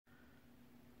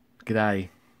G'day,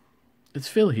 it's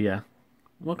Phil here.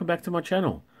 Welcome back to my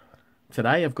channel.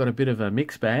 Today I've got a bit of a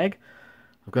mixed bag.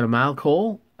 I've got a mail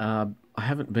call. I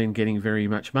haven't been getting very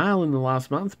much mail in the last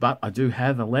month, but I do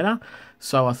have a letter,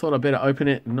 so I thought I'd better open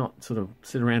it and not sort of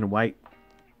sit around and wait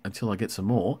until I get some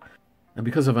more. And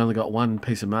because I've only got one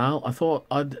piece of mail, I thought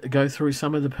I'd go through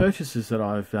some of the purchases that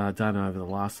I've done over the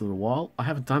last little while. I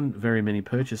haven't done very many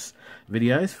purchase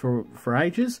videos for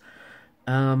ages.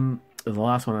 The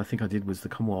last one I think I did was the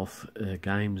Commonwealth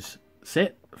Games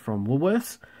set from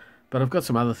Woolworths, but I've got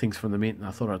some other things from the Mint and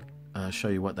I thought I'd show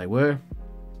you what they were,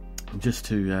 just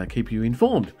to keep you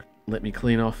informed. Let me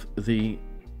clean off the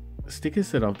stickers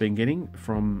that I've been getting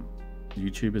from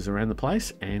YouTubers around the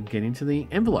place and get into the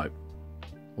envelope.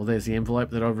 Well, there's the envelope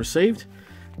that I've received.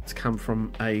 It's come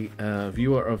from a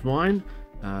viewer of mine,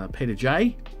 Peter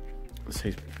J. So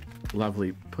he's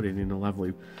lovely, put it in a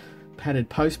lovely padded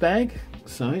post bag.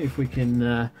 So if we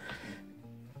can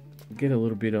get a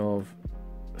little bit of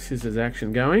scissors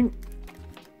action going,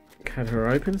 cut her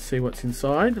open, see what's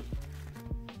inside.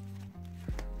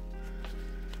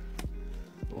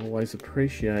 Always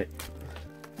appreciate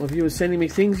my viewers sending me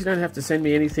things. You don't have to send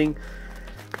me anything.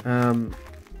 The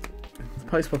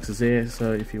post box is there,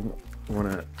 so if you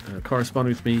want to correspond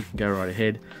with me, you can go right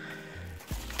ahead.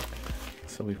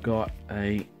 So we've got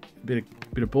a bit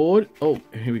of board. Oh,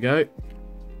 here we go.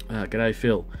 G'day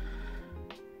Phil.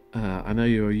 I know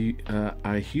you're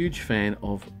a huge fan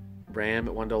of RAM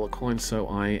 $1 coins, so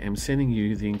I am sending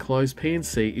you the enclosed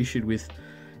PNC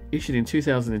issued in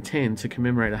 2010 to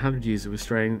commemorate 100 years of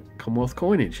Australian Commonwealth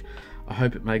coinage. I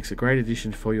hope it makes a great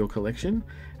addition for your collection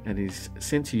and is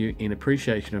sent to you in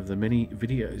appreciation of the many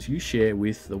videos you share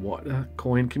with the wider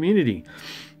coin community.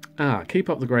 Keep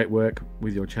up the great work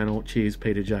with your channel. Cheers,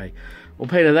 Peter J. Well,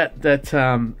 Peter,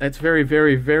 that's very,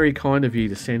 very, very kind of you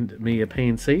to send me a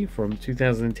PNC from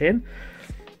 2010.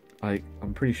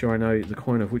 I'm pretty sure I know the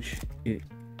coin of which it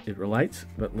relates,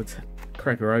 but let's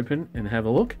crack her open and have a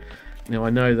look. Now, I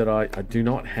know that I do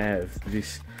not have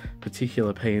this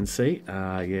particular PNC.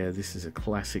 Yeah, this is a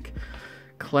classic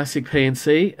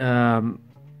PNC.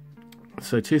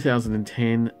 So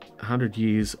 2010, 100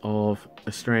 years of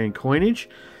Australian coinage.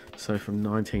 So from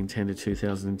 1910 to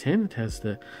 2010, it has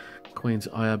the Queen's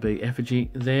IRB effigy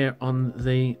there on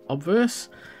the obverse.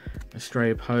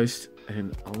 Australia Post,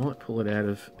 and I might pull it out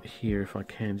of here if I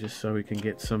can, just so we can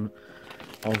get some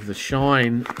of the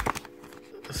shine,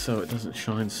 so it doesn't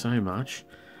shine so much.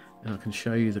 And I can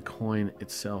show you the coin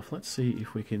itself. Let's see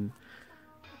if we can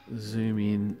zoom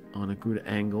in on a good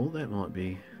angle. That might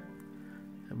be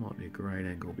a great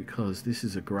angle, because this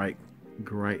is a great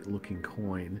looking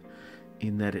coin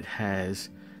in that it has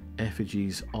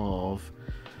effigies of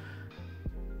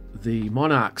the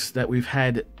monarchs that we've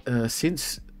had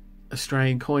since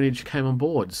Australian coinage came on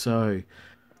board. So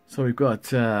we've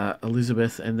got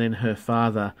Elizabeth, and then her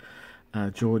father,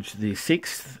 George VI,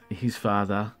 his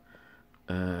father,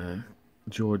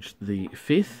 George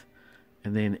V,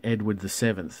 and then Edward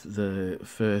VII, the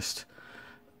first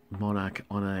monarch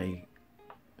on a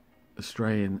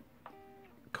Australian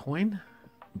coin,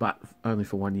 but only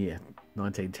for 1 year,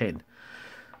 1910.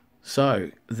 So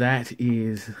that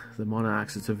is the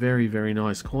monarchs. It's a very, very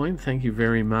nice coin. Thank you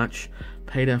very much,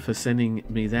 Peter, for sending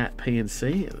me that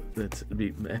PNC.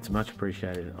 That's much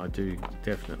appreciated. I do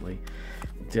definitely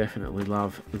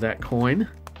love that coin,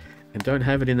 and don't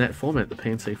have it in that format, the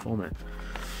PNC format.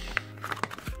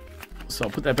 So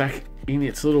I'll put that back in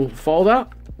its little folder.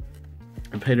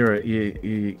 And Peter,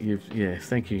 yeah,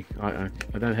 thank you. I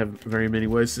don't have very many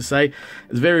words to say.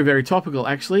 It's very, very topical,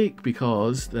 actually,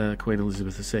 because Queen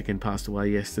Elizabeth II passed away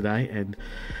yesterday, and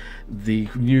the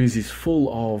news is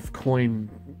full of coin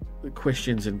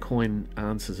questions and coin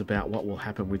answers about what will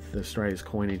happen with Australia's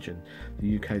coinage and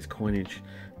the UK's coinage.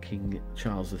 King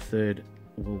Charles III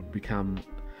will become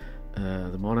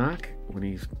the monarch when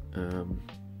he's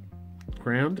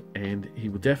crowned, and he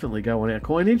will definitely go on our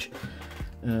coinage.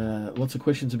 Lots of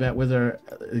questions about whether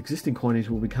existing coinage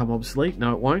will become obsolete.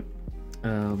 No, it won't.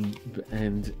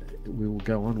 And we will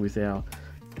go on with our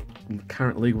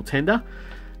current legal tender,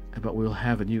 but we'll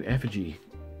have a new effigy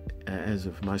as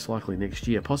of most likely next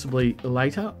year, possibly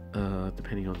later,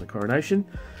 depending on the coronation.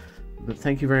 But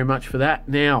thank you very much for that.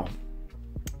 Now,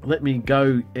 let me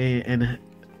go and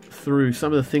through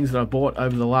some of the things that I bought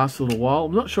over the last little while.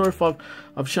 I'm not sure if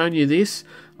I've shown you this.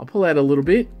 I'll pull out a little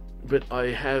bit, but I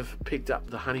have picked up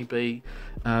the Honeybee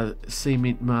Sea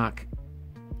Mint Mark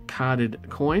carded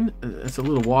coin. It's a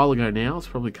little while ago now. It's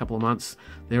probably a couple of months.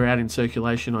 They're out in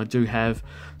circulation. I do have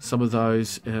some of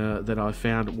those that I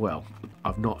found. Well,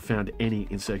 I've not found any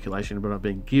in circulation, but I've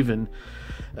been given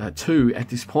two at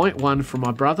this point. One from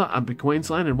my brother up in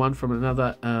Queensland, and one from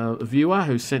another viewer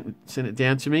who sent it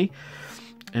down to me.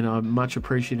 And I'm much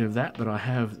appreciative of that. But I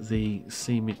have the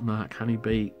Sept Mark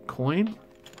Honeybee coin.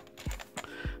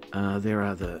 There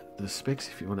are the specs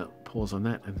if you want to pause on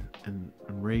that and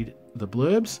read the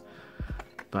blurbs.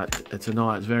 But it's a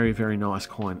nice, very, very nice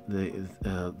coin.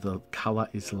 The colour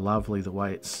is lovely, the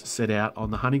way it's set out on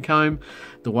the honeycomb,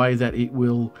 the way that it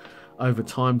will over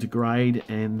time degrade,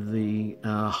 and the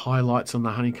highlights on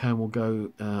the honeycomb will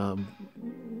go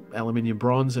aluminium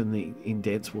bronze, and the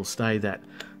indents will stay that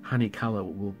honey colour.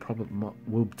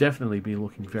 Will definitely be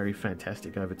looking very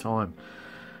fantastic over time.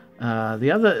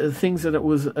 The other things that it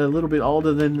was a little bit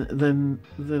older than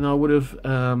I would have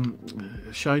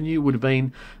shown you would have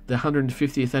been the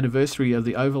 150th anniversary of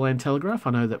the Overland Telegraph.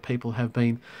 I know that people have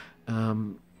been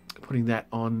putting that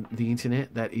on the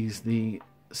internet. That is the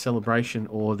celebration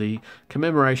or the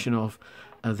commemoration of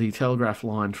the telegraph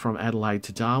line from Adelaide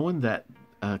to Darwin that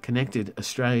connected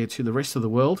Australia to the rest of the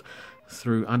world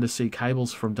through undersea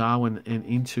cables from Darwin and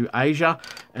into Asia,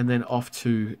 and then off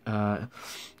to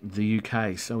the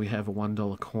UK. So we have a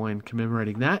 $1 coin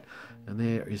commemorating that, and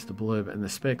there is the blurb and the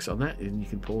specs on that, and you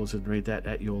can pause and read that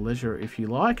at your leisure if you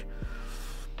like.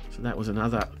 So that was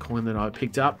another coin that I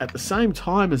picked up. At the same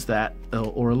time as that,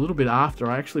 or a little bit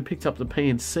after, I actually picked up the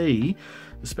PNC,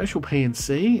 the special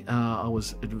PNC. I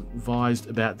was advised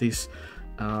about this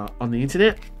on the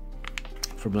internet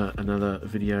from another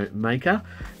video maker,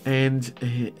 and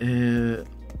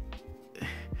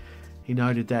he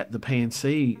noted that the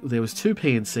PNC, there was two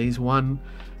PNCs, one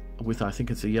with, I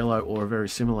think it's a yellow or a very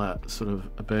similar sort of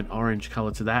a burnt orange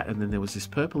colour to that, and then there was this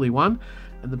purpley one,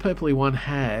 and the purpley one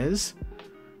has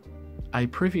a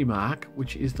privy mark,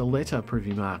 which is the letter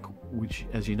privy mark, which,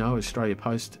 as you know, Australia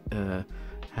Post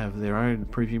have their own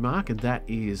privy mark, and that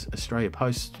is Australia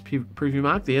Post privy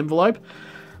mark, the envelope.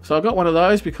 So I got one of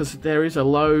those because there is a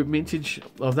low mintage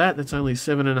of that. That's only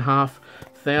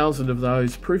 7,500 of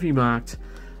those privy marked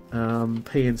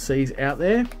PNCs out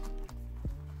there.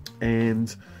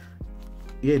 And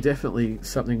yeah, definitely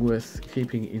something worth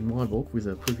keeping in my book with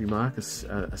a privy mark, a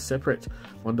separate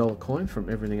 $1 coin from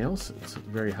everything else. It's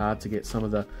very hard to get some of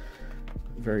the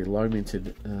very low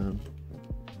minted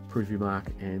privy mark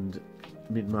and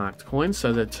mint-marked coins.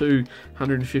 So the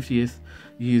 250th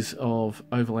years of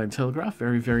Overland Telegraph,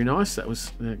 very, very nice. That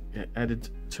was added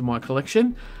to my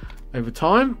collection over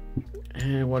time.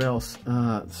 And what else?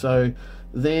 So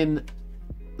then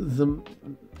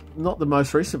not the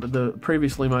most recent, but the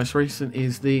previously most recent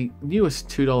is the newest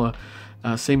 $2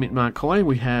 Sept Mark coin.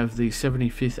 We have the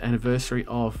 75th anniversary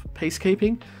of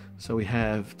peacekeeping. So we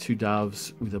have two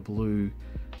doves with a blue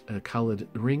coloured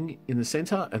ring in the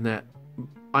centre, and that,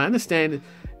 I understand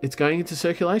it's going into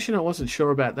circulation. I wasn't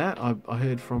sure about that. I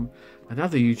heard from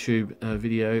another YouTube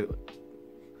video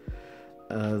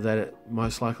that it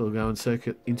most likely will go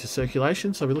into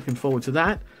circulation, so we're looking forward to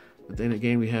that. But then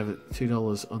again, we have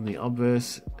 $2 on the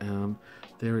obverse.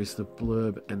 There is the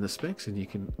blurb and the specs, and you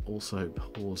can also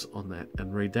pause on that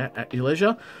and read that at your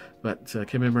leisure. But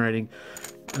commemorating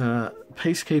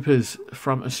peacekeepers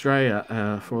from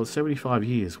Australia for 75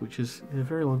 years, which is a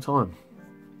very long time.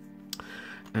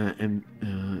 And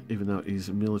even though it is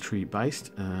military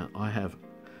based, I have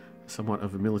somewhat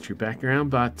of a military background,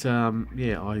 but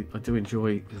yeah, I do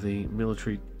enjoy the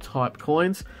military type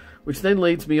coins, which then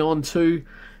leads me on to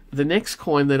the next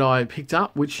coin that I picked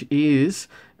up, which is,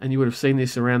 and you would have seen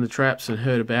this around the traps and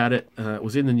heard about it, it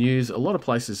was in the news, a lot of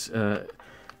places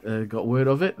got word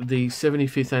of it, the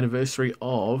 75th anniversary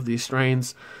of the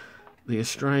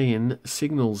Australian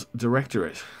Signals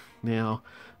Directorate. Now,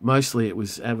 mostly it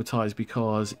was advertised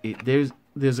because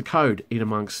there's a code in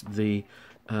amongst the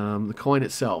coin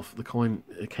itself. The coin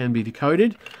can be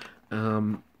decoded.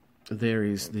 There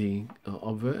is the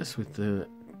obverse with the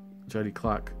Jodie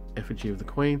Clark effigy of the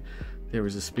Queen. There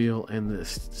is a spiel and the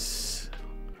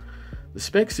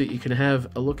specs that you can have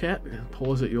a look at.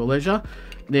 Pause at your leisure.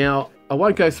 Now, I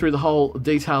won't go through the whole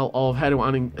detail of how to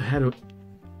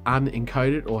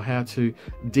unencode it or how to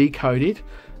decode it,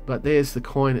 but there's the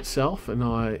coin itself, and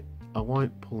I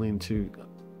won't pull in too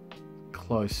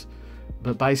close,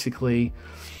 but basically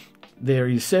there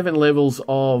is 7 levels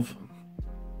of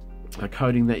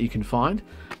coding that you can find.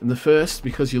 And the first,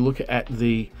 because you look at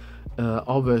the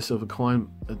obverse of a coin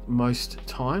most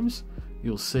times,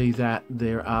 you'll see that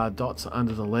there are dots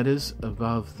under the letters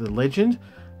above the legend,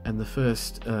 and the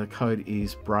first code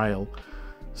is Braille.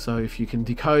 So if you can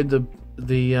decode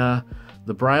the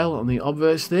the braille on the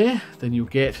obverse there, then you'll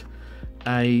get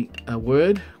a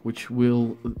word which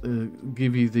will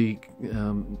give you the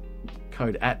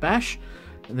code @bash,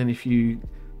 and then if you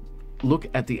look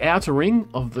at the outer ring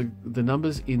of the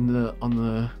numbers on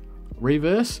the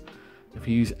reverse, if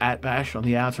you use @bash on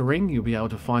the outer ring, you'll be able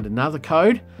to find another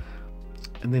code,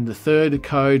 and then the third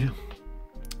code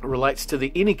relates to the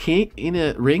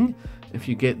inner ring. If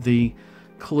you get the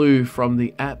clue from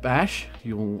the @bash,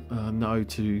 you'll know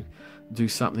to do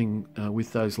something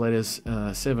with those letters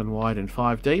 7 wide and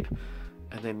 5 deep,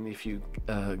 and then if you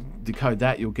decode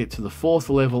that, you'll get to the fourth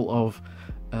level of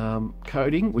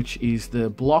coding, which is the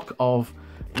block of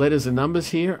letters and numbers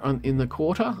here in the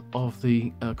quarter of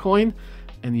the coin,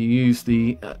 and you use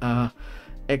the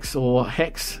XOR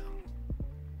hex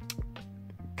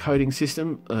coding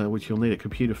system, which you'll need a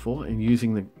computer for, and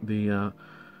using the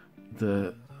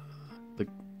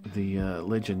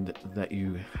legend that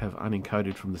you have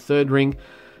unencoded from the third ring,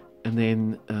 and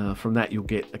then from that you'll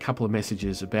get a couple of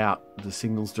messages about the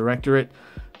signals directorate.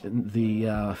 And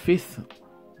the fifth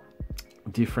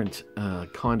different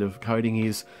kind of coding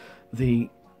is the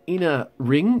inner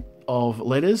ring of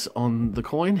letters on the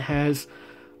coin has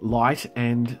light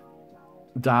and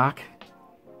dark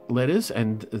letters,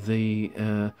 and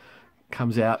the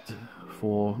comes out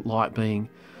for light being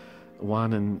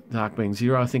 1 and dark being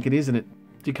 0, I think it is, and it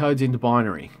decodes into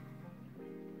binary.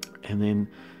 And then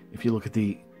if you look at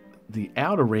the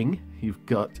outer ring, you've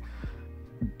got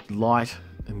light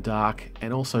and dark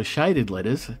and also shaded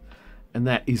letters, and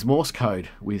that is Morse code,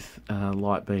 with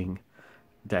light being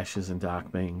dashes and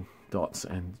dark being dots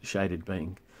and shaded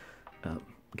being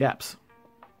gaps.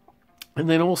 And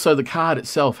then also the card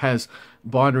itself has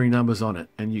binary numbers on it,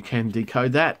 and you can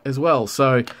decode that as well.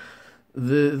 So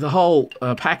the whole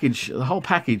package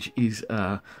is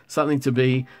something to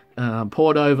be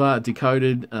poured over,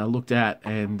 decoded, looked at,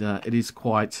 and it is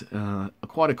quite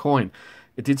a coin.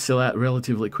 It did sell out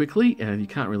relatively quickly, and you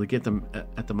can't really get them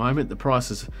at the moment. The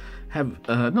prices have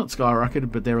not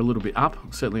skyrocketed, but they're a little bit up,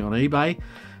 certainly on eBay.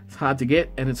 It's hard to get,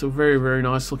 and it's a very, very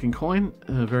nice looking coin,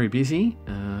 very busy.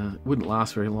 Wouldn't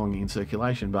last very long in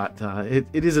circulation, but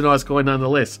it is a nice coin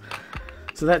nonetheless.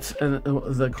 So that's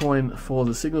the coin for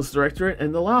the Signals Directorate.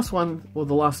 And the last one, or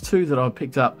the last two that I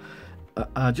picked up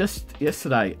just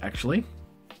yesterday actually,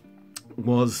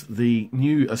 was the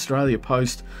new Australia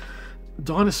Post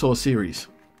Dinosaur series.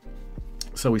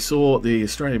 So we saw the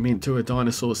Australia Mint do a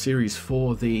dinosaur series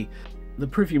for the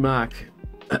Privy Mark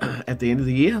at the end of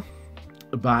the year,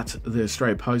 but the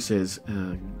Australia Post has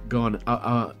gone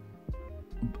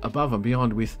above and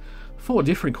beyond with 4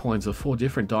 different coins of 4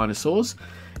 different dinosaurs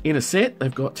in a set.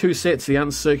 They've got 2 sets, the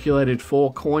uncirculated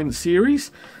 4-coin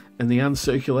series and the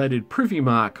uncirculated Privy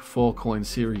Mark 4-coin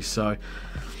series. So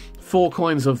 4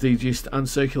 coins of the just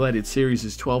uncirculated series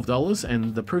is $12,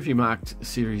 and the Privy Marked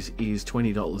series is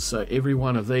 $20. So every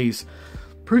one of these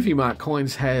Privy Mark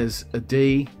coins has a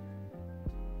D,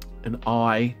 an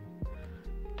I,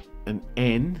 an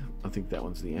N, I think that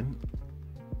one's the N,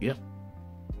 yep,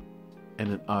 and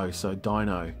an O, so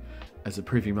Dino as a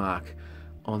Privy Mark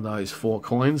on those 4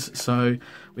 coins. So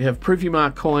we have Privy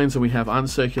Mark coins and we have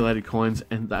uncirculated coins,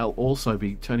 and they'll also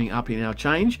be turning up in our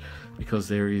change, because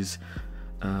there is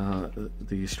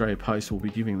the Australia Post will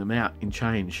be giving them out in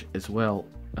change as well.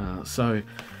 So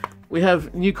we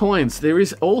have new coins. There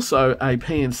is also a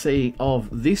PNC of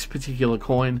this particular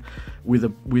coin with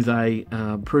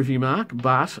a Privy Mark,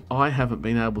 but I haven't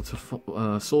been able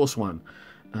to source one.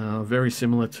 Very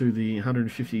similar to the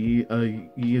 150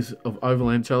 years of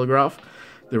Overland Telegraph,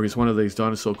 there is one of these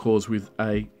dinosaur cores with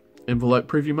a envelope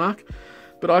Privy Mark,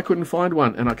 but I couldn't find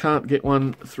one, and I can't get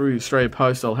one through Australia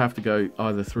Post. I'll have to go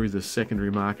either through the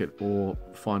secondary market or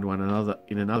find one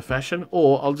in another fashion,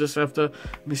 or I'll just have to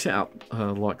miss out,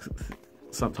 like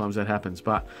sometimes that happens.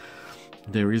 But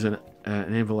there is an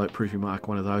envelope Privy Mark,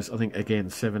 one of those. I think, again,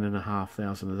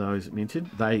 7,500 of those minted.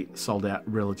 They sold out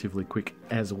relatively quick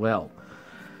as well.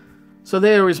 So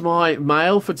there is my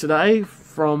mail for today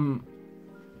from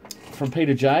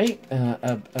Peter J,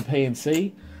 a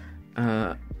PNC.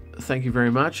 Thank you very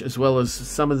much, as well as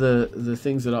some of the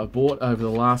things that I've bought over the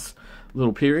last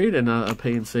little period, and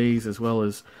PNCs, as well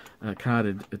as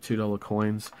carded $2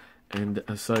 coins and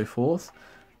so forth.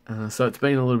 So it's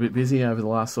been a little bit busy over the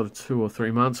last sort of 2 or 3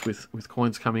 months with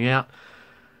coins coming out.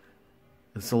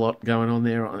 There's a lot going on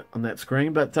there on that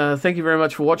screen, but thank you very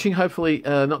much for watching. Hopefully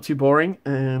not too boring,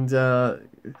 and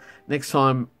next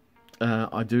time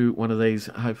I do one of these,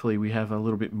 hopefully we have a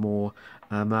little bit more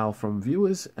mail from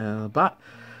viewers, but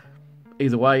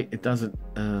either way, it doesn't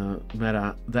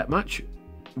matter that much.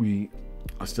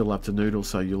 I still love to noodle,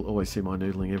 so you'll always see my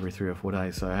noodling every 3 or 4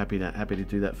 days. So happy to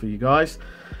do that for you guys.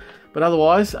 But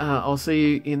otherwise, I'll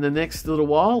see you in the next little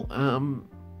while.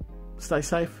 Stay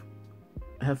safe.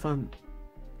 Have fun.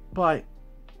 Bye.